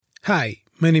Hi,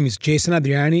 my name is Jason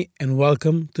Adriani, and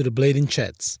welcome to the Blading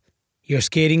Chats, your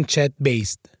skating chat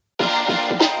based.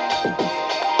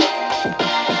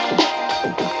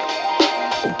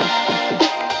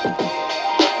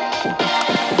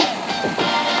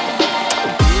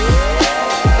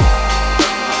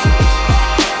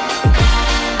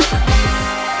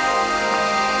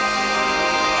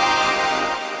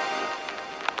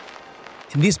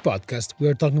 In this podcast, we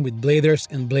are talking with bladers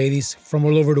and bladies from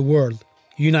all over the world,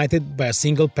 united by a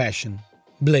single passion,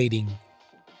 blading.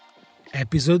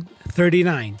 Episode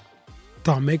 39,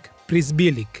 Tomek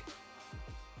Prisbilik.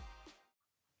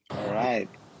 All right.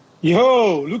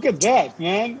 Yo, look at that,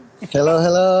 man.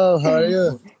 Hello. How are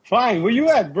you? Fine. Where you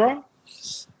at, bro?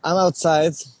 I'm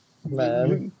outside,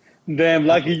 man. Damn,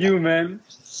 lucky you, man.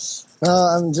 No,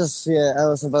 I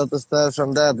was about to start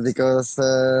from that because,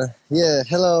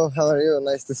 hello, how are you?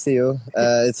 Nice to see you.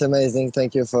 It's amazing.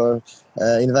 Thank you for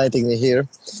inviting me here.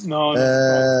 No.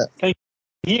 Thank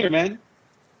you here, man.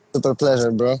 Super pleasure,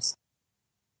 bro.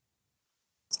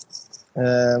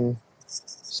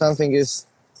 Something is...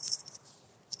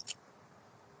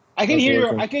 I can hear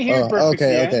you. I can hear you perfectly.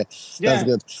 Okay. Yeah. That's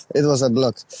good. It was a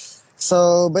block.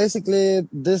 So basically,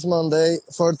 this Monday,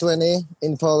 420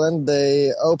 in Poland,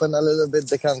 they open a little bit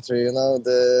the country.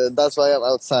 That's why I'm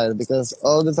outside, because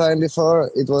all the time before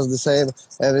it was the same.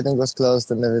 Everything was closed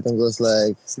and everything was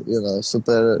like,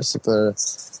 super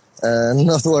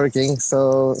not working.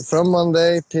 So from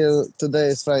Monday till today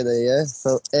is Friday, yeah.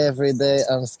 So every day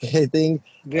I'm skating,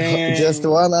 Damn. just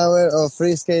 1 hour of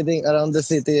free skating around the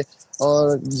city,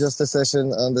 or just a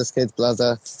session on the skate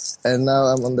plaza. And now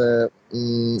I'm on the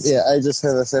I just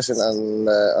have a session on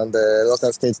the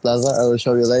local skate plaza. I will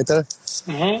show you later.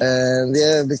 Uh-huh. And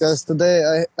because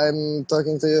today I'm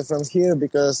talking to you from here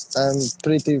because I'm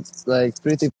pretty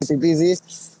busy.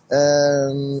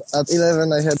 At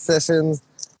 11 I had session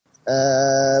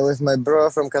with my bro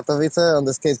from Katowice on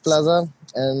the skate plaza,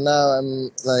 and now I'm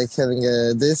like having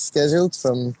this scheduled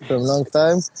from long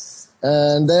time.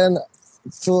 And then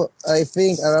I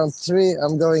think around 3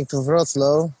 I'm going to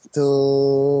Wrocław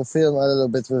to film a little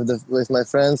bit with my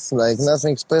friends, like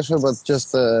nothing special, but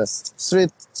just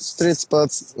street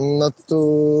spots, not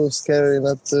too scary,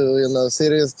 not too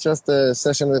serious, just a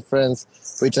session with friends,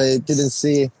 which I didn't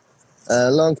see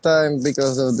a long time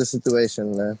because of the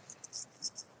situation.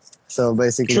 So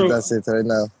basically, True. That's it right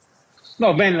now.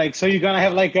 No, man, so you're gonna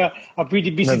have like a pretty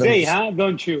busy day, huh?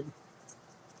 Don't you?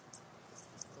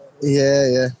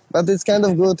 Yeah. But it's kind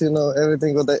of good,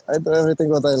 everything I do everything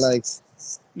what I like.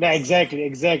 Yeah, exactly.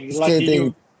 Lucky Skating,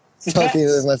 you. talking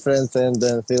with my friends, and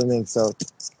then filming. So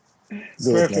good,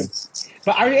 Perfect. man.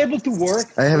 But are you able to work?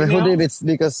 I have right a hoodie now?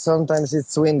 because sometimes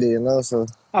it's windy, so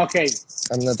Okay.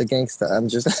 I'm not a gangster. I'm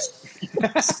just...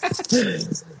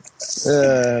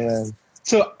 man.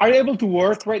 So, are you able to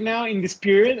work right now in this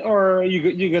period, or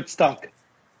you got stuck?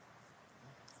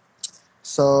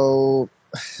 So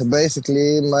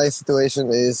basically, my situation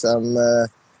is I'm a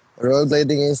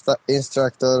rollerblading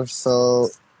instructor. So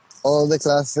all the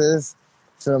classes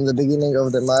from the beginning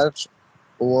of the March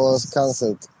was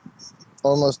cancelled.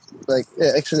 Almost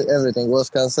actually everything was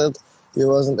cancelled. You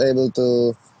wasn't able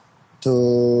to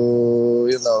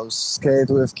skate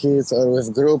with kids or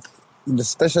with group.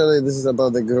 Especially this is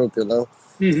about the group,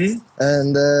 Mm-hmm.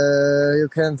 And you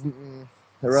can't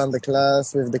run the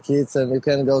class with the kids, and you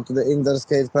can't go to the indoor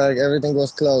skate park. Everything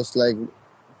was closed like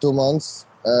 2 months.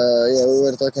 We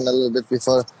were talking a little bit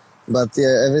before, but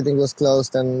everything was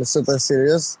closed and super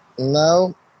serious.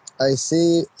 Now I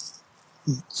see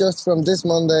just from this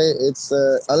Monday it's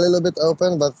a little bit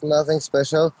open, but nothing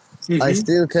special. Mm-hmm. I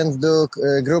still can't do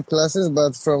group classes,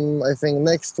 but from I think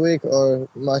next week or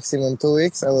maximum 2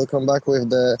 weeks, I will come back with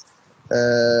the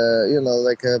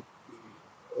like a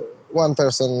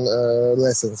one-person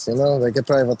lessons, like a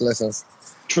private lessons.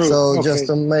 True. So Okay. just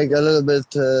to make a little bit,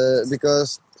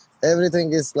 because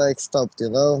everything is like stopped,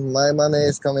 My money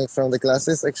is coming from the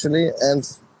classes actually, and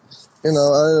a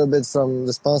little bit from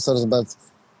the sponsors, but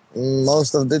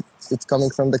most of it's coming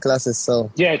from the classes. So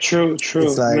Yeah, true,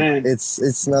 it's like man.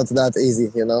 it's not that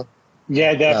easy,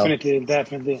 Yeah,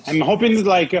 definitely. I'm hoping it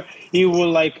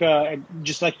will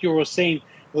just like you were saying,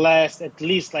 last at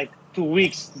least like 2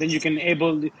 weeks. Then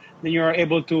you're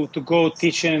able to go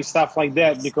teaching and stuff like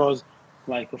that, because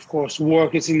of course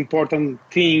work is an important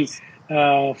thing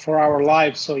for our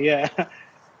lives. So yeah,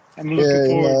 I'm looking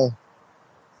forward.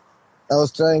 I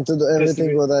was trying to do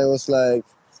everything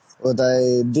what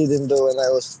I didn't do when I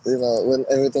was, when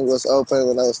everything was open,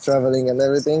 when I was traveling and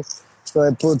everything. So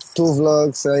I put 2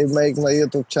 vlogs, I make my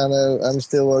YouTube channel, I'm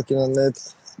still working on it.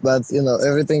 But,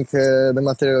 everything, the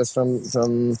materials from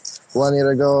 1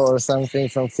 year ago or something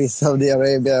from Saudi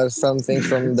Arabia or something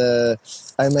from the.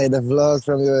 I made a vlog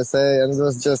from USA, and it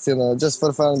was just just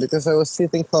for fun because I was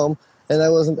sitting home and I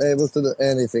wasn't able to do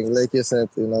anything, like you said,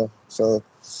 So the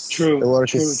True, work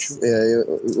true, is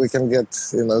true. we can get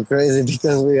crazy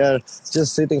because we are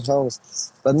just sitting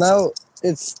homes, but now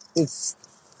it's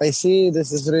I see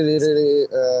this is really really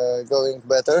going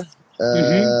better.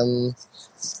 Mm-hmm.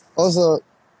 Also,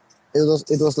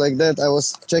 it was like that. I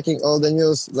was checking all the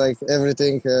news, like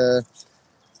everything,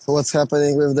 what's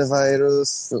happening with the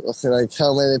virus, like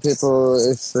how many people,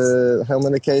 if how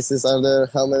many cases are there,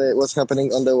 what's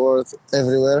happening on the world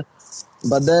everywhere.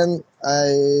 But then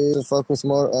I focus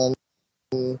more on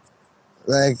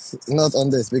like not on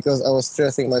this because I was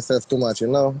stressing myself too much.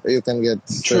 You can get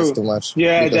stressed True. too much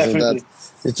Yeah, because of that.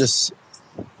 definitely. It just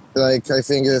like I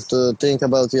think you have to think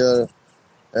about your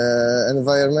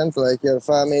environment, like your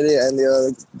family and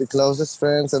the closest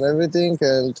friends and everything,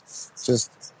 and just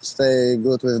stay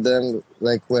good with them.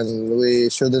 Like when we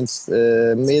shouldn't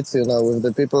meet, with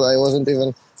the people. I wasn't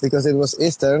even because it was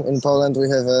Easter in Poland. We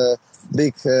have a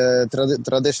big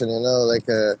tradition, like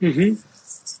Mm-hmm.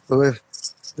 with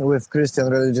with Christian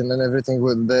religion and everything.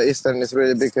 With the Eastern is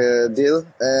really big deal,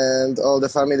 and all the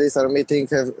families are meeting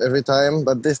every time.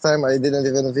 But this time I didn't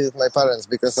even visit my parents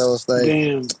because I was like,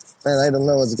 Damn. man, I don't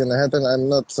know what's gonna happen. I'm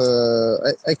not.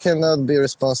 I cannot be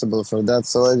responsible for that.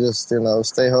 So I just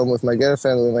stay home with my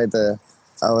girlfriend. We made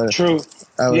our True.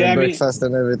 our Yeah, I mean, breakfast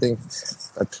and everything.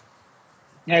 But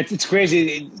yeah, it's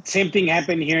crazy. Same thing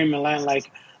happened here in Milan,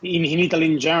 like in Italy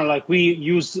in general. Like we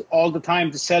use all the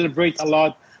time to celebrate a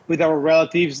lot with our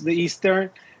relatives the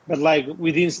Easter, but like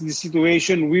within this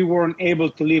situation, we weren't able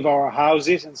to leave our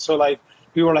houses, and so like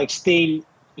we were like staying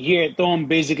here at home,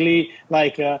 basically.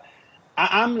 Like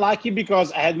I'm lucky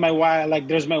because I had my wife. Like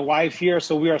there's my wife here,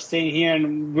 so we are staying here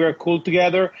and we're cool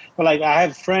together. But like I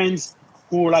have friends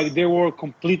who like they were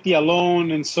completely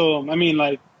alone, and so I mean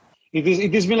like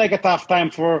it has been like a tough time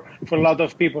for a lot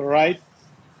of people, right?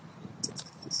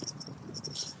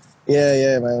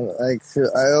 yeah, man. Like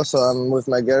I also am with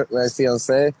my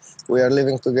fiance. We are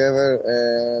living together,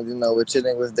 and we're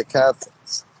chilling with the cat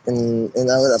in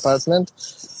our apartment.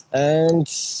 And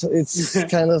it's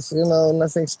kind of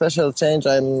nothing special change.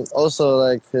 I'm also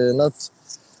like not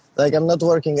like I'm not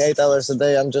working 8 hours a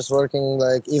day. I'm just working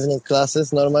like evening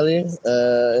classes normally.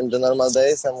 In the normal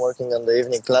days, I'm working on the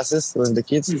evening classes with the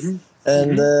kids, Hmm.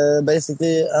 and Hmm.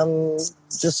 basically I'm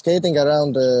just skating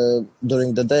around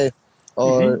during the day, Hmm.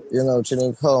 or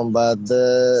chilling home. But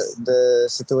the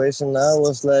situation now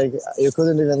was like you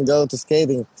couldn't even go to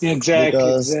skating Exactly,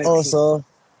 because exactly. also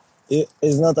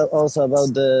it's not also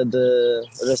about the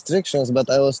restrictions, but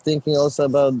I was thinking also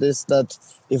about this that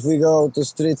if we go to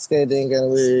street skating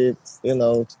and we,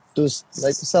 do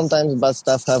like sometimes bad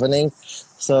stuff happening.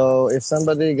 So if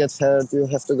somebody gets hurt, you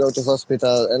have to go to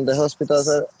hospital, and the hospitals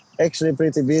are actually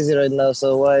pretty busy right now.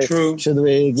 So why True. should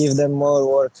we give them more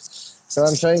work? So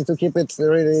I'm trying to keep it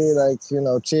really like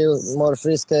chill, more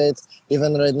free skate.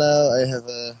 Even right now,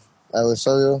 I will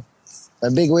show you my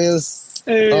big wheels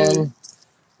Uh, on,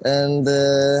 and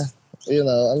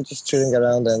I'm just chilling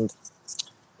around, and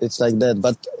it's like that.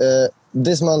 But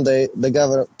this Monday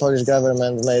the Polish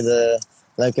government made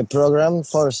a program,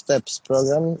 4 steps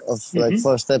program of like hmm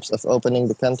 4 steps of opening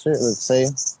the country, let's say.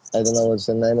 I don't know what's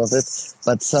the name of it,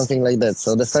 but something like that.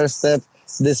 So the first step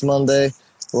this Monday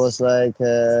was like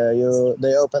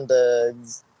they opened the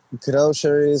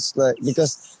groceries, like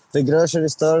because the grocery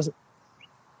stores,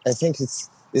 I think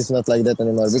it's not like that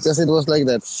anymore because it was like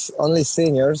that. Only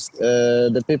seniors,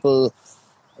 the people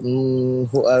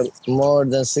who are more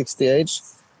than 60 age,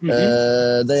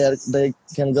 hmm they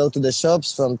can go to the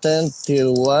shops from 10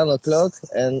 till 1 o'clock,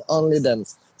 and only them,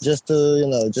 just to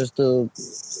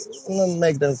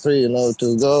make them free,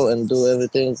 to go and do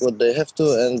everything what they have to,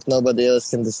 and nobody else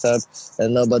can disturb,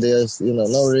 and nobody else,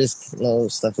 no risk, no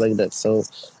stuff like that. So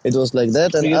it was like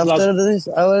that, and We get lost. after these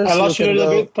I hours you lost you a can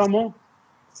little go. bit, Tomo.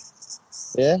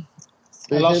 Yeah,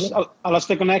 do I you hear lost me? I lost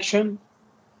the connection.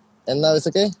 And now it's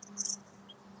okay.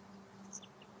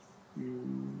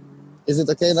 Mm, Is it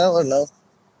okay now or no?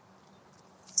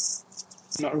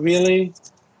 not really.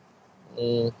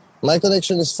 Mm. My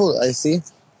connection is full, I see.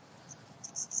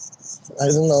 I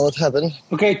don't know what happened.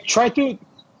 Okay, try to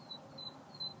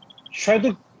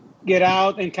get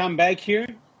out and come back here.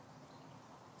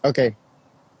 Okay,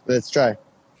 let's try.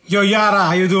 Yo, Yara,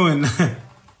 how you doing?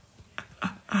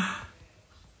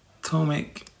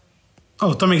 Tomek.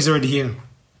 Oh, Tomek's already here.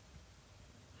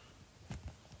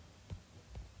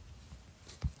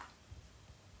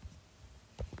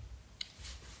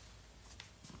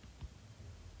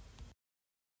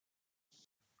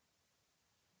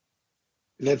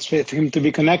 Let's wait for him to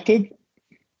be connected.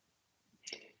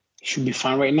 He should be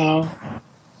fine right now.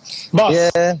 Boss.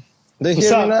 Yeah. Do you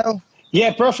hear me now?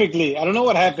 Yeah, perfectly. I don't know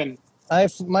what happened.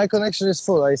 My connection is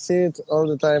full. I see it all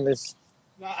the time.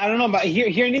 I don't know, but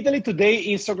here in Italy today,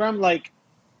 Instagram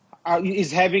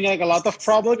is having like a lot of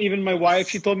problem. Even my wife,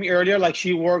 she told me earlier, like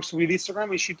she works with Instagram,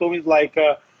 and she told me like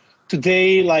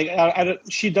today, like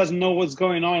she doesn't know what's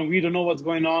going on. We don't know what's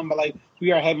going on, but like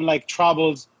we are having like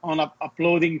troubles on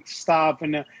uploading stuff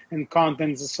and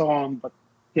contents and so on. But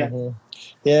yeah. Mm-hmm.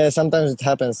 Yeah, sometimes it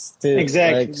happens too.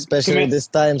 Exactly. Like, especially these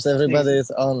times, everybody is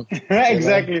on.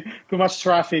 Exactly. Too much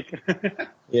traffic.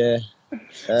 Yeah.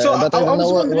 So but I don't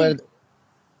know where.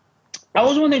 I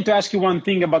was wanting to ask you one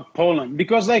thing about Poland,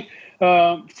 because like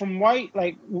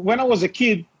when I was a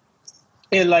kid,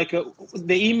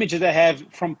 the image that I have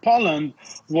from Poland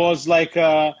was like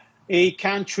a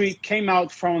country came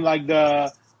out from like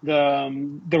the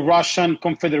Russian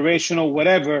Confederation or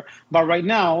whatever. But right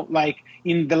now, like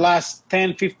in the last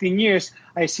 10, 15 years,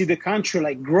 I see the country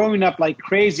like growing up like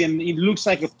crazy, and it looks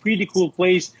like a pretty cool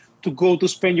place to go to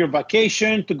spend your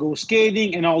vacation, to go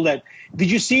skating and all that. Did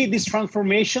you see this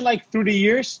transformation like through the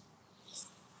years?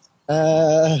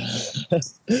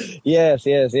 Yes,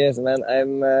 man.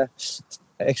 I'm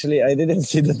actually, I didn't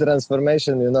see the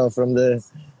transformation, from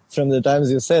the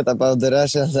times you said about the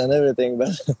Russians and everything,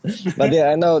 but yeah,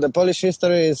 I know the Polish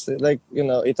history is like,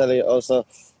 Italy also.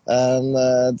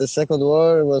 The Second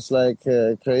War was like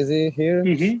crazy here,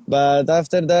 but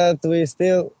after that we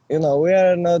still, we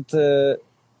are not.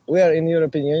 We are in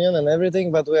European Union and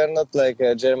everything, but we are not like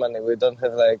Germany. We don't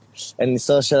have like any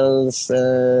socials,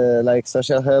 like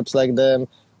social helps like them,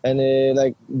 any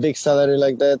like big salary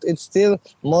like that. It's still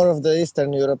more of the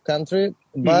Eastern Europe country,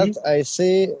 but I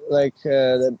see like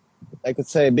I could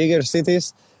say bigger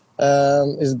cities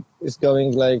is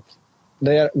going like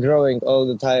they are growing all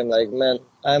the time. Like, man,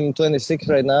 I'm 26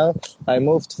 right now. I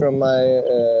moved from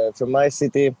my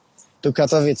city to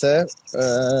Katowice,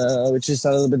 which is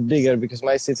a little bit bigger because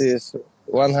my city is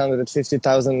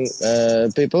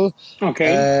 150,000 people.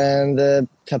 Okay. And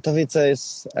Katowice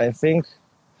is, I think,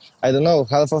 I don't know,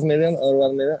 500,000 or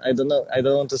 1 million. I don't know. I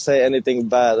don't want to say anything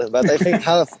bad, but I think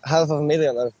half of a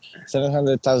million or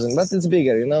 700,000. But it's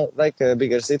bigger, like a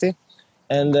bigger city,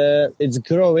 and it's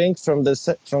growing from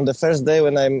the first day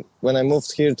when I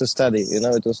moved here to study.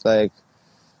 It was like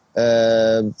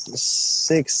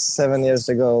 6-7 years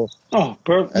ago. Oh,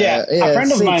 yeah. A friend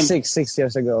of mine. 6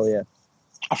 years ago. Yeah.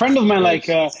 A friend of mine, like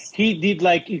he did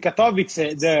like in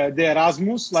Katowice the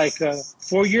Erasmus like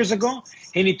 4 years ago,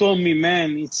 and he told me,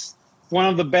 man, it's one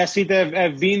of the best cities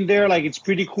I've been there. Like, it's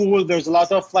pretty cool. There's a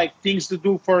lot of like things to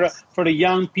do for the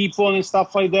young people and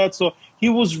stuff like that. So he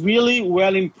was really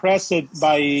well impressed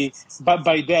by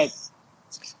that.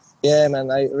 Yeah, man,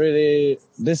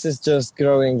 this is just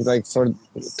growing like to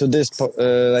this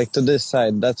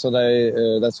side. That's what I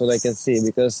can see,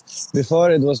 because before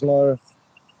it was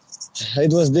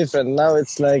different. Now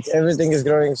it's like everything is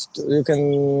growing.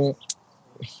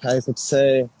 I could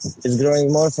say it's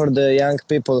growing more for the young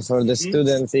people, for the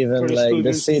students, even like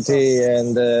the city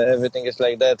and everything is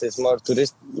like that. It's more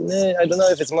touristic. I don't know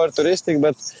if it's more touristic,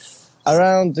 but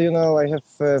around, I have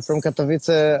from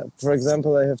Katowice, for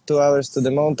example, I have 2 hours to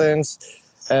the mountains,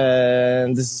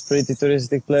 and this is pretty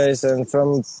touristic place. And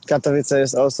from Katowice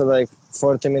is also like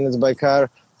 40 minutes by car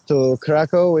to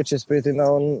Krakow, which is pretty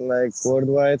known like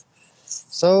worldwide.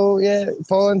 So yeah,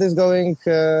 Poland is going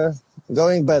better, It's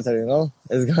going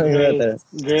better.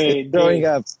 Great. It's growing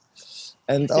up.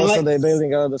 And also they're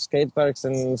building a lot of skate parks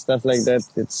and stuff like that.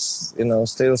 It's,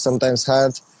 still sometimes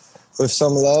hard with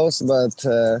some laws, but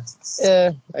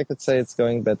yeah, I could say it's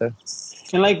going better.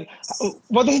 And like,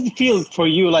 what does it feel for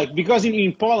you? Like, because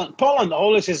in Poland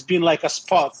always has been like a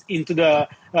spot into the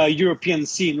European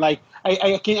scene. Like,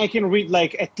 I can read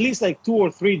like at least like 2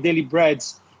 or 3 Daily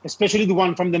Breads, especially the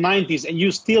one from the 90s, and you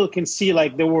still can see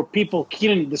like there were people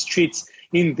killing the streets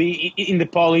in the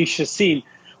Polish scene.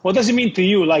 What does it mean to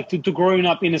you, like to growing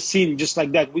up in a scene just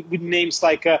like that with names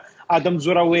like Adam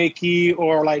Zurawecki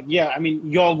or like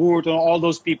Yogurt and all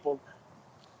those people?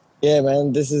 Yeah,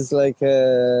 man, this is like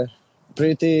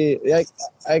pretty. Like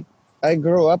I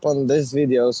grew up on these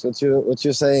videos. What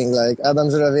you're saying, like Adam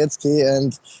Zurawecki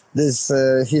and this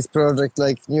his project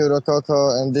like New Rococo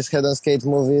and this Head on Skate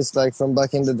movies like from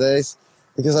back in the days,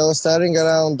 because I was starting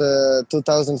around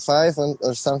 2005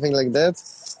 or something like that,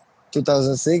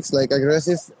 2006, like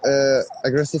aggressive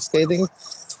skating,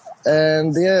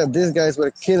 and yeah, these guys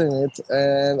were killing it,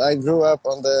 and I grew up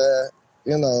on the.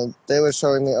 They were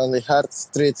showing me only hard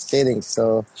street skating,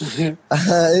 so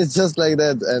it's just like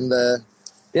that, and.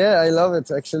 Yeah, I love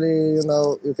it. Actually,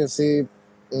 you can see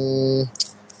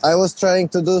I was trying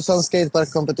to do some skate park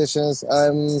competitions. I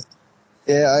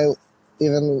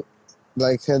even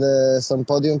like had some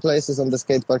podium places on the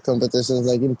skate park competitions,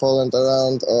 like in Poland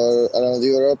around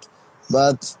Europe.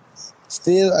 But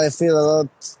still, I feel a lot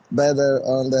better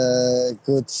on the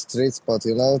good street spot,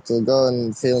 to go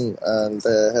and film and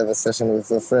have a session with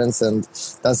your friends, and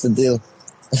that's the deal.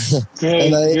 Great,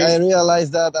 And I great.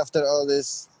 realized that after all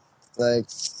this, like,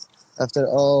 after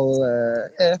all,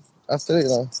 after,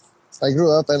 I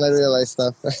grew up and I realized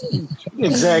stuff.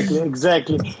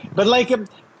 Exactly. But like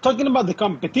talking about the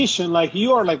competition, like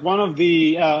you are like one of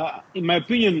the, in my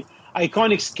opinion,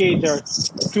 iconic skater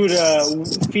to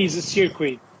the FIS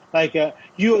circuit. Like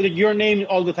your name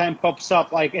all the time pops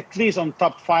up, like at least on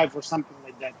top five or something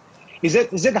like that. Is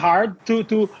it hard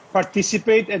to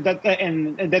participate at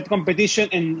that competition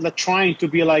and like, trying to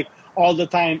be like all the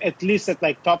time at least at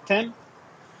like top 10?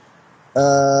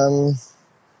 um,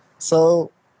 so,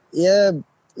 yeah,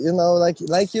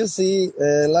 like you see,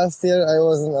 last year I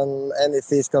wasn't on any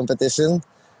FIS competition.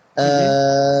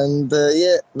 Hmm. And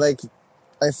like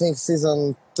I think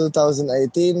season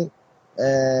 2018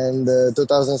 and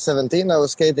 2017, I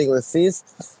was skating with FIS.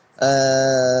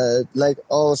 Like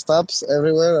all stops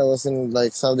everywhere. I was in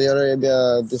like Saudi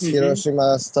Arabia, this Hmm.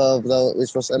 Hiroshima stop,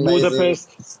 which was amazing.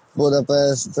 Budapest.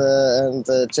 Budapest and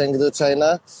Chengdu,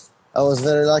 China. I was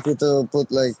very lucky to put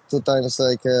like 2 times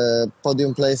like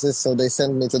podium places, so they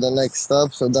sent me to the next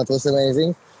stop. So that was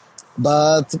amazing.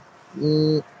 But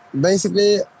mm,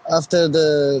 basically, after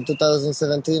the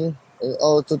 2017,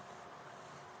 oh,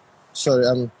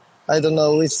 sorry, I don't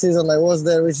know which season I was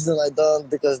there, which season I don't,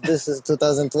 because this is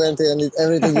 2020 and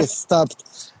everything is stopped,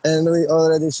 and we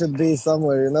already should be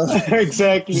somewhere.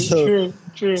 Exactly. So,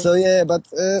 True. so yeah, but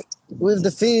with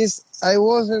the fees, I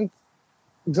wasn't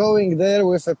going there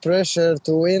with a pressure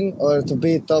to win or to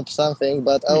be top something,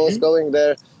 but I was Hmm. going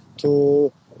there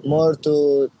to more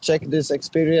to check this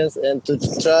experience and to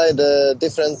try the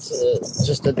different,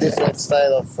 just a different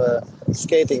style of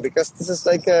skating, because this is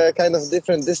like a kind of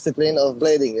different discipline of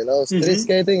blading. Street Hmm.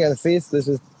 skating and fist, this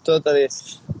is totally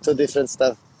two different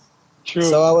stuff. So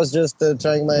True. I was just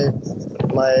trying my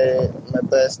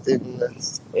best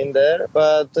in there,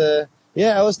 but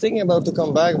yeah, I was thinking about to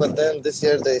come back, but then this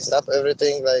year they stopped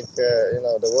everything. Like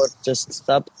the world just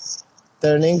stopped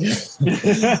turning,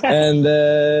 and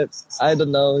I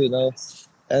don't know.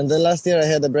 And then last year I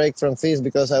had a break from FIS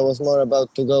because I was more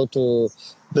about to go to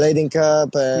Blading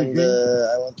Cup, and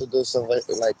Hmm. I want to do some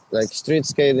like street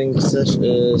skating section.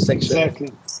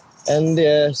 Exactly. And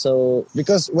yeah, so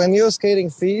because when you're skating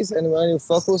FIS and when you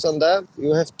focus on that,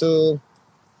 you have to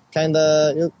kind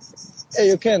of yeah,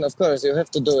 you can, of course, you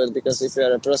have to do it, because if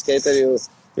you're a pro skater, you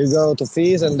go to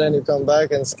FIS and then you come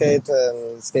back and skate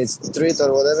street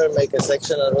or whatever, make a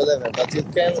section or whatever. But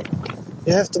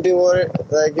you have to be worried,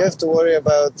 like you have to worry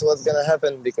about what's gonna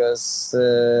happen, because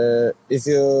if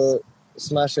you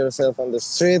smash yourself on the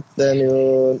street, then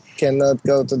you cannot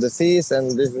go to the FIS,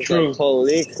 and this is like True. whole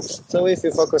league. So if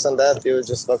you focus on that, you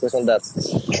just focus on that.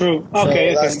 True. So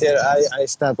Okay. last year I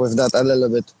stopped with that a little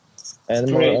bit, and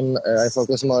more Great. on I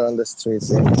focus more on the streets.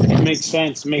 Yeah. Makes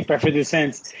sense. Make perfect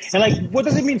sense. And like, what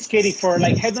does it mean skating for?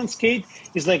 Like, Head on Skate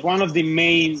is like one of the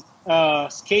main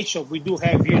skate shop we do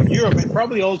have here in Europe and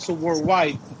probably also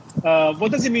worldwide.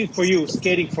 What does it mean for you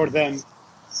skating for them?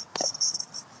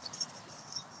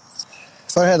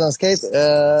 For Head on Skate,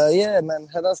 yeah, man,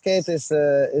 Head on Skate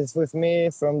is with me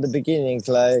from the beginning.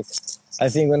 Like, I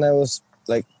think when I was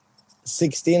like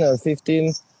 16 or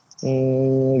 15,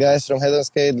 guys from Head on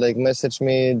Skate like messaged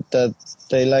me that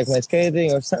they like my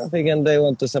skating or something, and they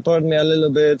want to support me a little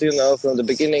bit. From the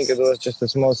beginning it was just a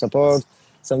small support,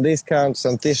 some discounts,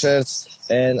 some T-shirts,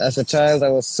 and as a child I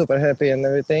was super happy and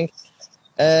everything.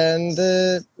 And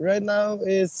right now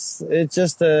it's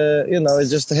just it's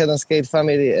just a Head on Skate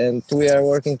family, and we are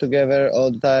working together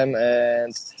all the time.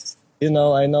 And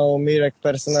I know Mirek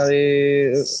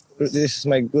personally. This is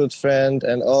my good friend,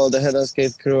 and all the Head on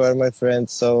Skate crew are my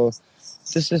friends. So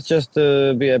this is just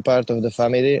to be a part of the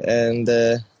family. And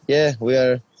yeah, we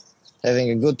are having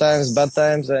a good times, bad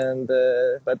times, and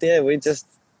but yeah, we're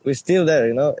still there.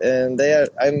 And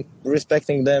I'm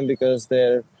respecting them because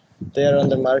they are on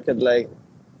the market like.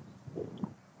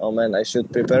 Oh man, I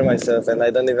should prepare myself, and I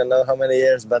don't even know how many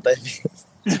years, but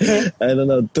I don't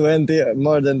know, 20,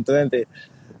 more than 20.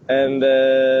 And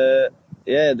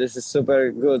yeah, this is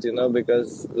super good,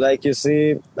 because like you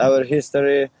see, our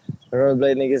history,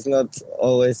 rollerblading is not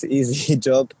always easy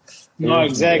job, No,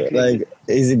 exactly. like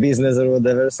easy business or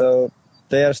whatever. So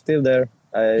they are still there.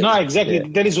 No, exactly. Yeah,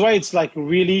 That is why it's like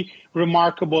really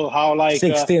remarkable how like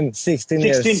 16 years.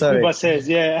 16 Sorry. Kuba says,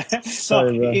 yeah. So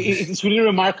Sorry, bro. it's really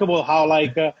remarkable how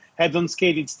like Head on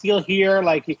Skate it's still here.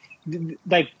 Like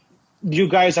you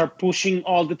guys are pushing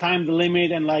all the time the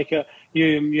limit, and like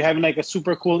you have like a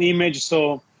super cool image.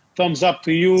 So thumbs up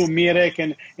to you, Mirek,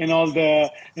 and all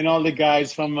the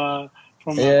guys from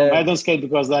Head on Skate,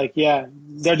 because like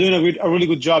they're doing a really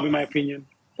good job in my opinion.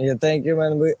 Yeah, thank you,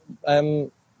 man.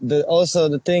 Also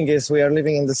the thing is we are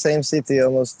living in the same city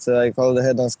almost, like all the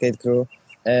Head on Skate crew,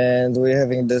 and we're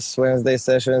having this Wednesday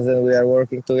sessions and we are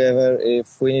working together.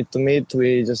 If we need to meet,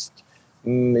 we just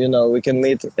we can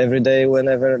meet every day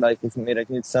whenever. Like if Mirek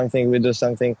needs something, we do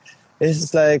something. It's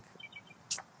just like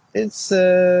it's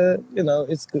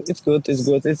it's good.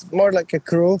 It's more like a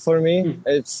crew for me.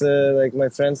 It's like my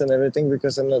friends and everything,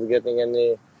 because I'm not getting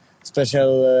any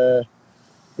special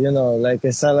like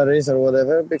salaries or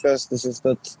whatever, because this is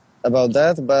not about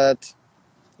that. But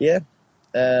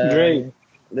Great.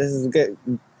 This is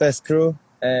best crew,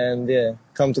 and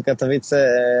come to Katowice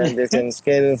and you can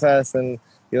skate with us, and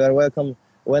you are welcome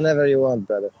whenever you want,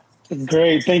 brother.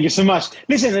 Great, thank you so much.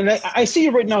 Listen, and I see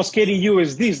you right now skating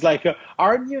USDs. Like,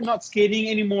 are you not skating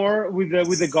anymore with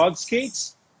the God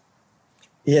skates?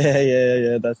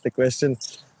 Yeah. That's the question.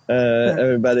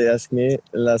 Everybody asked me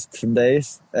last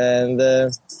days, and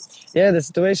the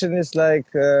situation is like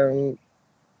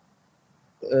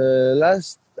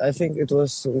I think it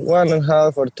was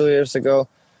 1.5 or 2 years ago.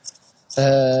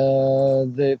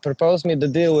 They proposed me the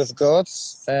deal with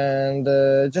Gods, and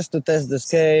just to test the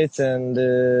skates, and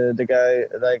the guy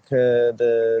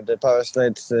the Power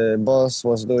Slide boss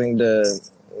was doing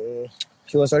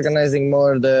he was organizing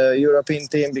more the European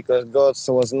team, because Gods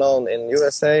was known in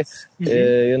USA,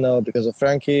 because of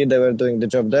Frankie. They were doing the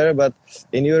job there, but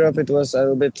in Europe it was a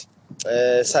little bit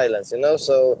silence,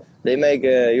 so they make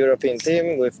a European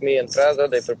team with me and Prado.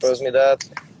 They proposed me that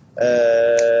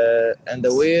and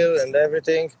the wheel and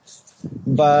everything,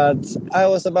 but I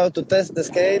was about to test the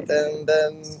skate, and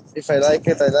then if I like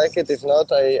it, I like it. If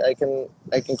not, I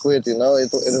can quit. It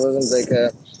wasn't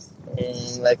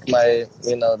like my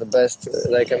the best,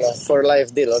 like a for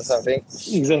life deal or something.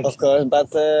 Exactly. Of course, but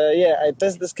I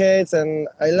test the skates and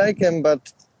I like them,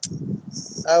 but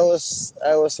I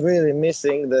was really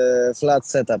missing the flat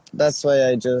setup. That's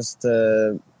why I just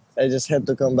had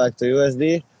to come back to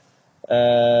USD.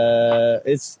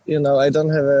 It's I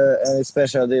don't have any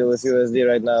special deal with USD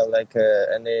right now. Like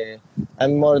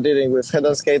I'm more dealing with Head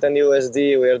on Skate and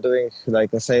USD. We are doing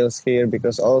like a sales here,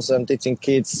 because also I'm teaching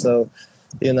kids. So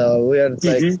we are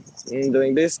like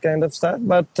doing this kind of stuff.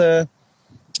 But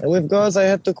with Gods, I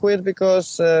had to quit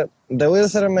because the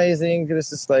wheels are amazing.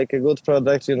 This is like a good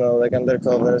product, like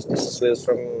undercovers. This is wheels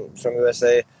from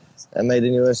USA, made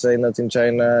in USA, not in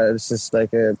China. This is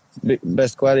like a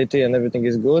best quality, and everything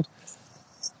is good.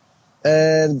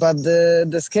 But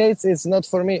the skates, it's not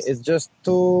for me. It's just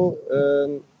too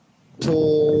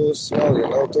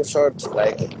small, too short.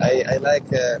 Like I like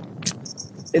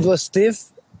it was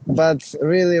stiff, but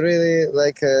really, really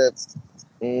like a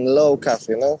low cuff,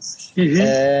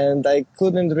 and I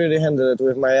couldn't really handle it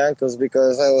with my ankles,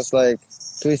 because I was like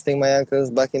twisting my ankles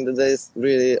back in the days,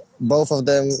 really, both of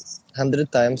them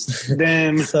 100 times.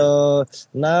 Damn. So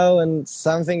now when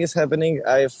something is happening,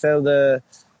 I felt on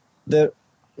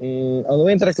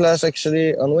Winter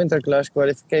Clash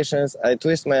qualifications, I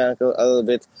twist my ankle a little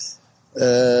bit,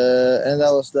 and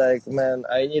I was like, man,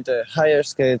 I need a higher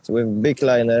skate with big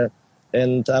liner.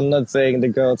 And I'm not saying the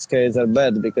God skates are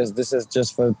bad, because this is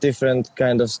just for different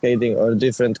kind of skating, or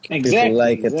different people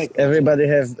like it. Exactly. Everybody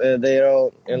have their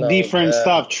own, different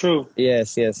stuff. True.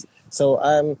 Yes. So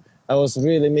I was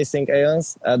really missing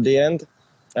Aeons at the end,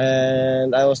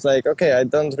 and I was like, okay,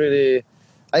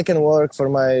 I can work for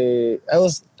I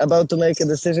was about to make a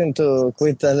decision to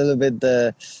quit a little bit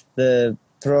the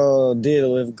pro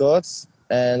deal with Gods,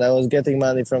 and I was getting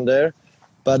money from there.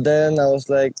 But then I was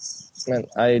like, man,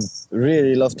 I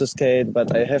really love to skate,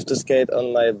 but I have to skate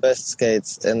on my best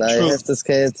skates, and I have to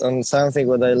skate on something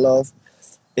what I love.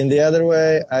 In the other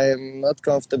way, I'm not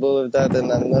comfortable with that,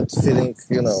 and I'm not feeling,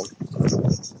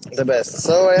 the best.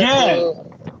 So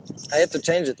I had to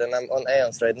change it, and I'm on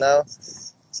Aeons right now,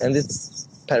 and it's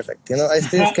perfect. I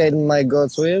still skate my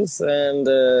Gods wheels, and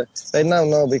right now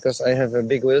no, because I have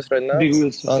big wheels right now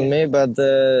on me, but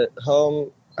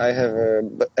home I have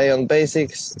Aeon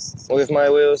Basics with my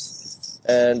wheels,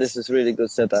 and this is really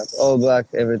good setup. All black,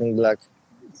 everything black.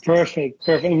 Perfect.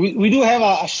 We do have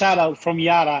a shout out from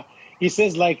Yara. He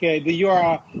says like that you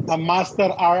are a master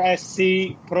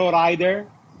RSC pro rider.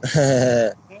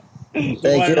 Thank one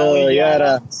you, and only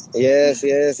Yara. Yara.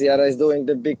 Yes, Yara is doing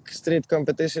the big street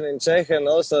competition in Czech, and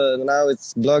also now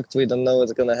it's blocked. We don't know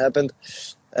what's gonna happen.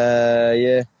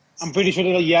 Yeah. I'm pretty sure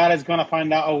that Yara is gonna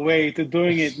find out a way to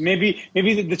doing it. Maybe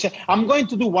I'm going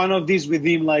to do one of these with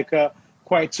him like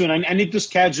quite soon. I need to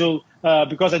schedule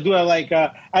because I do have like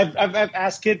I've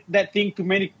asked it that thing to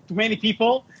many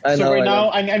people. I So know, right I know.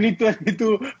 now I need to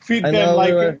feed I them know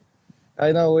like.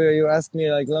 you asked me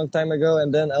like long time ago,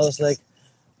 and then I was like,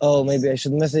 oh, maybe I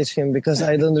should message him because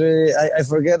I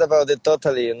forget about it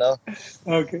totally, you know.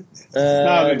 Okay.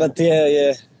 No, But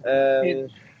yeah.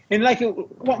 and like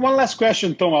one last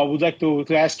question, Tom, I would like to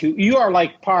ask you. You are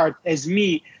like part as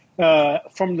me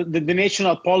from the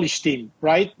national Polish team,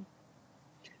 right?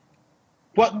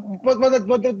 What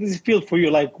does it feel for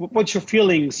you? Like, what's your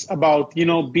feelings about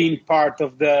being part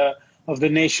of the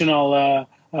national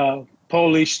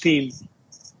Polish team?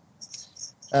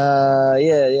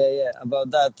 Yeah. About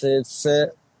that, it's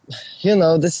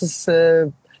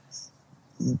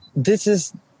this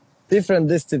is different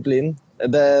discipline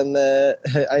than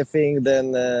I think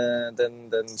than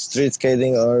street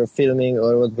skating or filming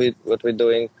or what we're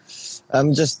doing.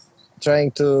 I'm just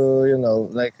trying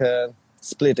to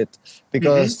split it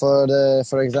because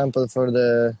for example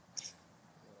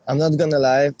I'm not gonna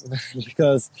lie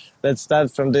because let's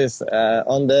start from this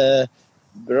on the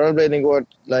rollerblading world,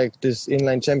 like this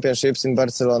inline championships in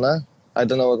Barcelona. I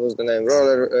don't know what was the name.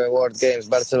 Roller World Games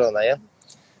Barcelona,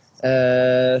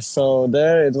 yeah. So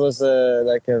there it was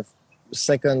like a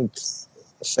second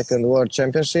world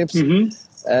championships,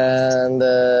 and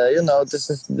this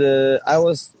is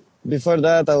before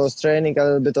that I was training a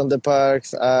little bit on the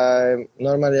parks. I'm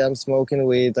smoking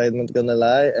weed. I'm not gonna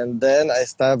lie, and then I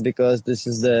stopped because this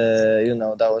is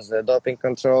that was the doping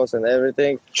controls and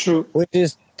everything. True. Which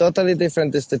is totally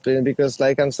different discipline because,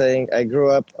 like I'm saying, I grew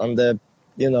up on the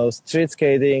street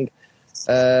skating,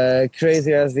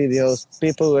 crazy ass videos.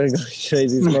 People were going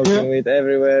crazy, smoking weed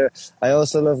everywhere. I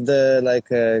also love the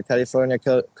California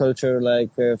culture,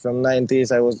 from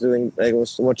 90s. I was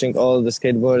watching all the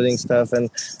skateboarding stuff and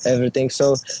everything.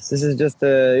 So this is just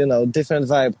a different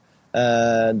vibe.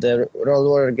 The World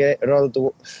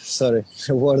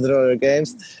Roller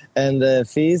Games and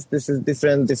FIS. This is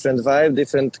different vibe,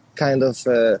 different kind of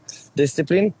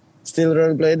discipline. Still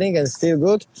rollerblading and still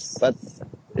good, but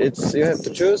you have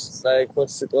to choose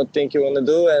what thing you want to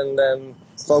do and then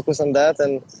focus on that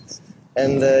and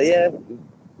yeah,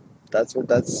 that's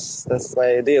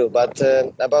my deal. But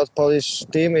about Polish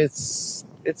team, it's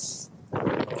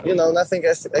nothing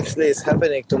actually is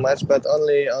happening too much, but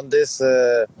only on this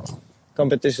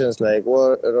competitions like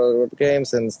World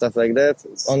Games and stuff like that.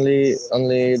 Only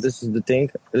this is the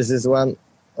thing. This is one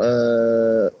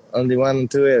only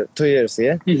 2 years,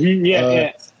 yeah.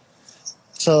 Yeah.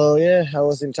 So yeah, I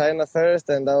was in China first,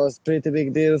 and that was pretty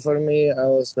big deal for me. I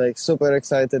was super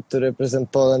excited to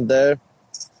represent Poland there,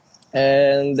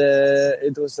 and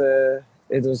it was a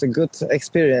good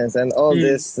experience. And all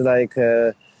this I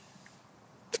could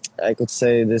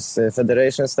say this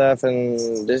federation stuff and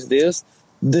these deals.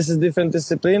 This is different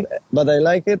discipline, but I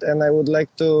like it, and I would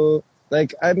like to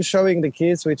I'm showing the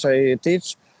kids which I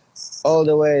teach all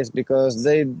the ways because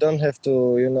they don't have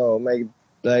to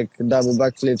make double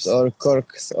backflips or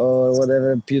corks or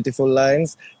whatever beautiful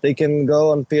lines. They can go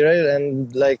on P-rail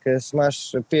and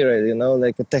smash P-rail,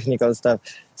 a technical stuff.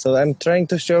 So I'm trying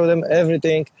to show them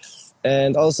everything,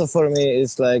 and also for me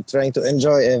it's trying to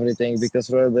enjoy everything because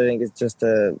rollerblading is just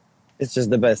it's just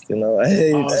the best,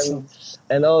 Awesome.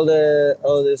 and all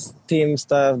this team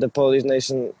stuff, the Polish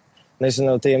national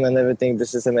team and everything.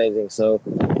 This is amazing. So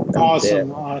awesome.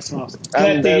 yeah. Awesome.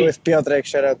 I'm there with Piotrek.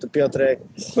 Shout out to Piotrek.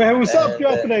 Well, what's up,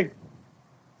 Piotrek?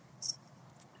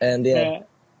 And yeah,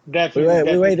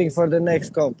 definitely. We're waiting for the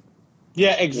next comp.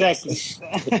 Yeah, exactly.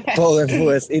 Poland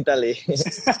vs Italy.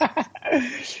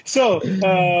 So,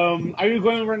 are you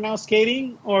going right now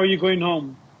skating or are you going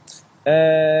home?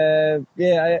 Yeah,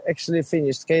 I actually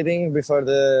finished skating before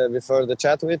the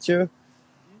chat with you,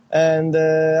 and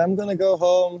I'm gonna go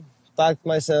home, pack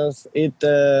myself, eat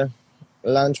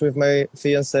lunch with my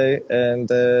fiance, and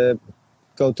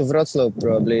go to Wrocław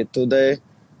probably today.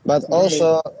 But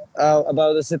also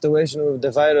about the situation with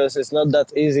the virus, it's not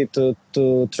that easy to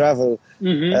travel.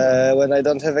 When I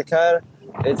don't have a car,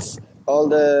 it's all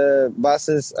the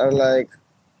buses are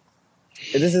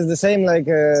this is the same I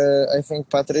think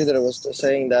Pat Rieder was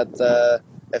saying that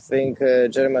I think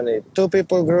Germany 2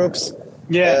 people groups.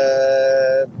 Yeah.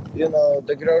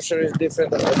 The grocery is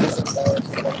different. Also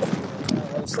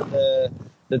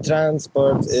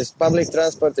the public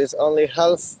transport is only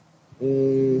half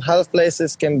half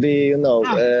places can be,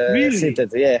 really?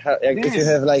 seated. Yeah, if you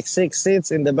have like 6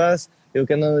 seats in the bus, you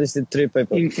can only sit 3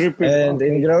 people. And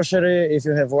in grocery, if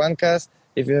you have one cast,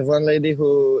 if you have one lady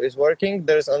who is working,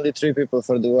 there's only 3 people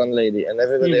for the one lady, and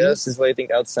everybody else is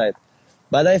waiting outside.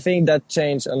 But I think that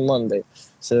changed on Monday,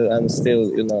 so I'm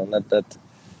still, not that.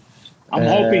 I'm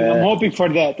hoping for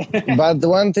that. But the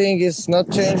one thing is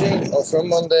not changing. From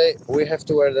Monday, we have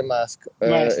to wear the mask.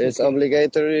 It's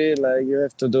obligatory. Like you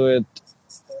have to do it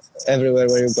everywhere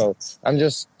where you go. I'm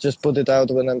just put it out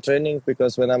when I'm training,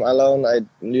 because when I'm alone, I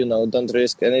don't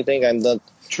risk anything. I'm not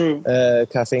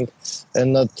coughing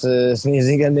and not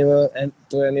sneezing anymore and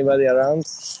to anybody around.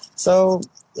 So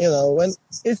when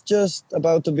it's just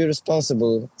about to be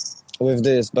responsible with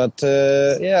this. But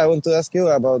I want to ask you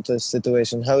about the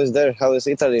situation. How is there? How is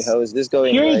Italy? How is this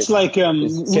going? Here it's like can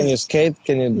you skate?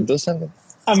 Can you do something?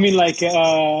 I mean,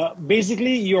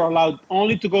 basically, you're allowed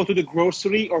only to go to the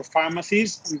grocery or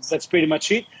pharmacies. That's pretty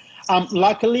much it.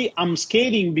 Luckily, I'm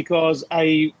skating because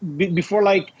before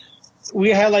we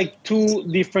had 2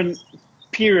 different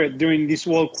period during this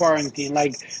whole quarantine.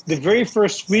 Like the very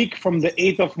first week from the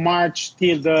 8th of March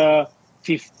till the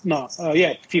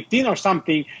 15 or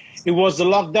something, it was the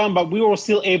lockdown, but we were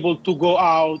still able to go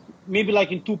out, maybe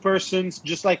in 2 persons,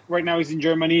 just like right now is in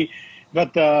Germany.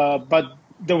 But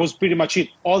that was pretty much it.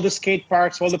 All the skate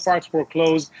parks, all the parks were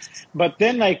closed. But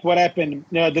then what happened?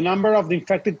 The number of the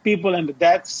infected people and the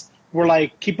deaths were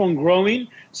keep on growing.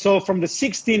 So from the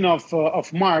 16th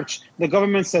of March, the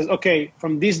government says, okay,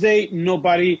 from this day,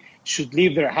 nobody should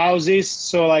leave their houses.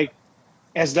 So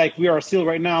as we are still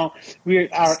right now, we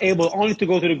are able only to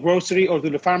go to the grocery or to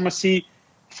the pharmacy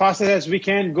fast as we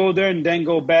can, go there and then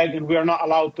go back, and we are not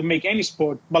allowed to make any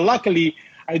sport. But luckily,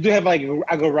 I do have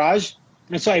a garage,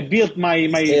 and so I built my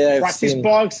practice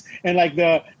box and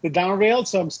the down rail,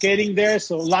 so I'm skating there.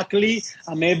 So luckily,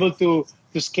 I'm able to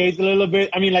skate a little bit.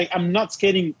 I mean, I'm not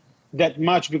skating that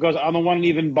much because I don't want to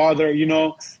even bother,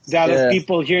 the other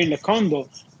people here in the condo.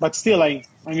 But still, I'm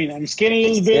skating a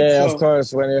little bit. Yeah, so. Of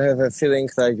course. When you have a feeling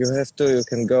you have to, you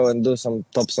can go and do some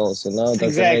topsoils,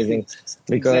 That's amazing.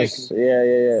 Because,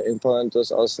 in Poland it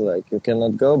was also you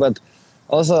cannot go. But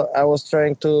also I was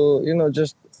trying to,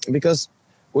 just because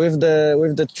with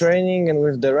the training and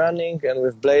with the running and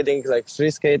with blading,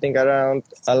 free skating around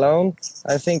alone,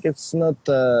 I think it's not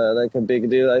a big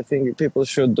deal. I think people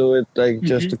should do it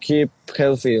just to keep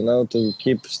healthy,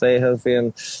 to stay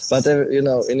healthy. But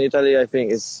in Italy, I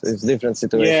think it's different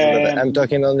situation. Yeah. But I'm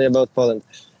talking only about Poland,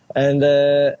 and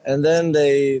then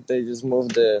they just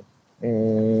moved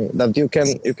that you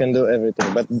can do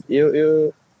everything, but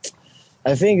you.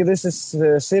 I think this is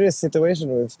a serious situation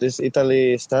with this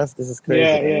Italy stuff. This is crazy.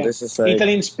 Yeah. This is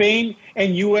Italy and Spain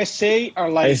and USA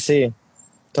are I see.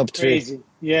 Top 3. Crazy.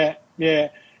 Yeah.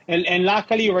 And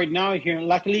luckily right now here in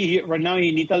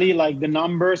Italy, the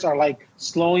numbers are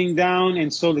slowing down.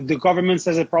 And so the government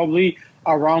says that probably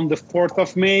around the 4th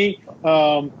of May,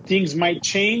 things might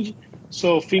change.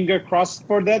 So finger crossed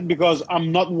for that, because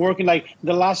I'm not working.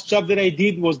 The last job that I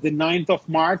did was the 9th of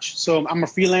March. So I'm a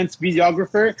freelance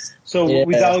videographer. So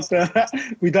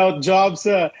without jobs,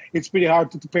 it's pretty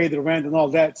hard to pay the rent and all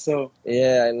that. So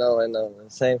yeah, I know.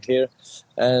 Same here.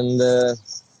 And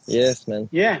yes, man.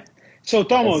 Yeah. So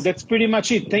Tomo, that's pretty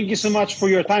much it. Thank you so much for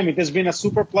your time. It has been a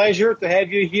super pleasure to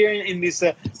have you here in this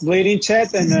blading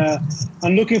chat, and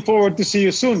I'm looking forward to see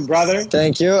you soon, brother.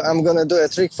 Thank you. I'm gonna do a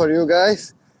trick for you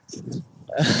guys.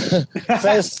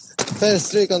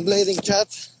 first trick on blading chat.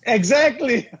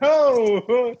 Exactly.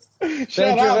 Thank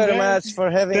you very much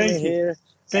for having me here.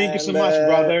 Thank you so much,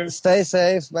 brother. Stay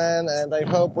safe, man, and I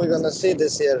hope we're gonna see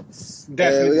this year.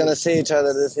 Definitely. We're gonna see each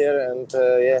other this year and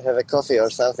have a coffee or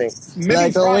something.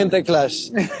 Maybe a Winter Clash.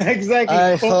 Exactly.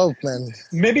 I hope, man.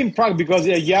 Maybe in Prague, because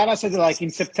Yara said in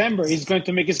September he's going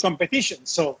to make his competition.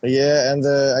 So yeah, and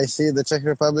I see the Czech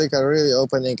Republic are really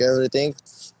opening everything.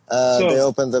 They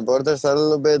open the borders a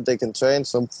little bit. They can train.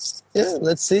 So yeah,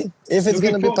 let's see if it's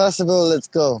gonna be possible. Let's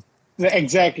go.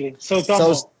 Exactly. So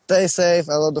Tomo, stay safe.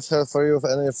 A lot of health for you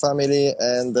and your family.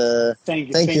 And thank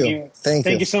you.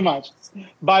 Thank you so much.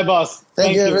 Bye, boss.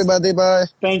 Thank you, everybody. Bye.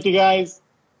 Thank you, guys.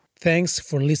 Thanks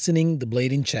for listening to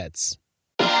Blading Chats.